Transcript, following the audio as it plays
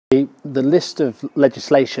the list of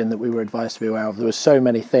legislation that we were advised to be aware of, there were so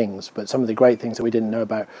many things, but some of the great things that we didn't know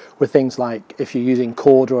about were things like if you're using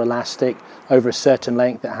cord or elastic over a certain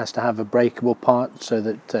length, it has to have a breakable part so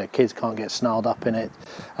that kids can't get snarled up in it.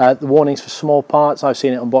 The warnings for small parts, I've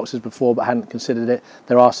seen it on boxes before but hadn't considered it.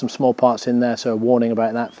 There are some small parts in there, so a warning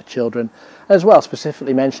about that for children. As well,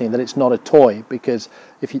 specifically mentioning that it's not a toy, because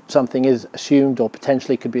if something is assumed or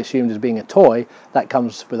potentially could be assumed as being a toy, that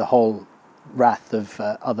comes with a whole raft of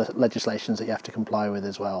other legislations that you have to comply with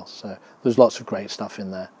as well. So there's lots of great stuff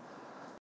in there.